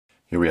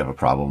Here we have a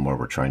problem where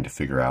we're trying to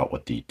figure out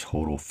what the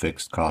total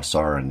fixed costs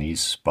are in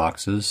these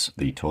boxes,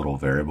 the total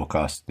variable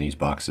cost in these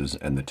boxes,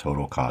 and the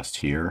total cost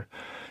here.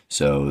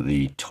 So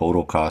the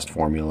total cost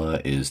formula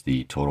is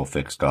the total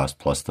fixed cost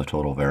plus the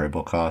total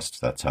variable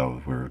cost. That's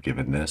how we're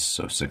given this.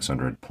 So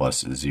 600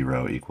 plus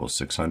 0 equals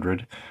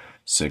 600.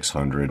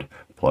 600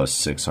 plus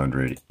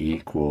 600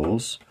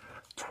 equals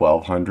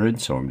 1200.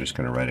 So I'm just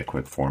going to write a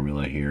quick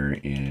formula here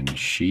in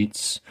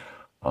sheets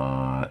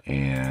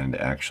and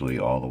actually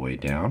all the way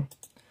down.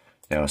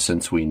 Now,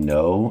 since we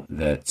know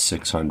that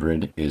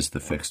 600 is the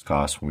fixed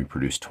cost when we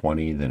produce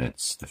 20, then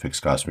it's the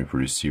fixed cost when we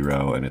produce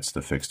 0, and it's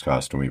the fixed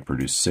cost when we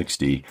produce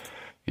 60,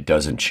 it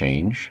doesn't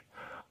change.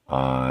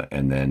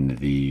 And then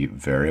the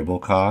variable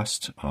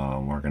cost,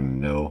 we're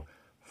going to know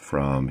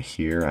from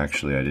here.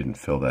 Actually, I didn't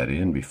fill that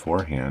in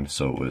beforehand,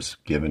 so it was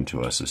given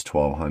to us as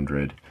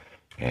 1200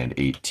 and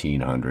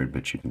 1800,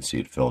 but you can see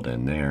it filled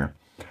in there.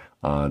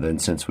 Then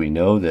since we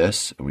know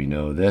this,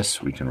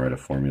 we can write a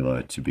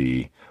formula to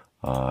be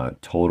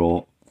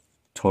total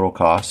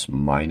cost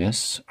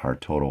minus our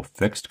total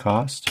fixed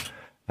cost,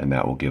 and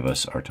that will give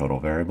us our total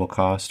variable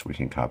cost. We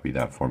can copy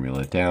that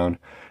formula down,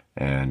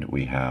 and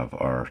we have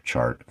our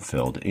chart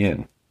filled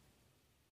in.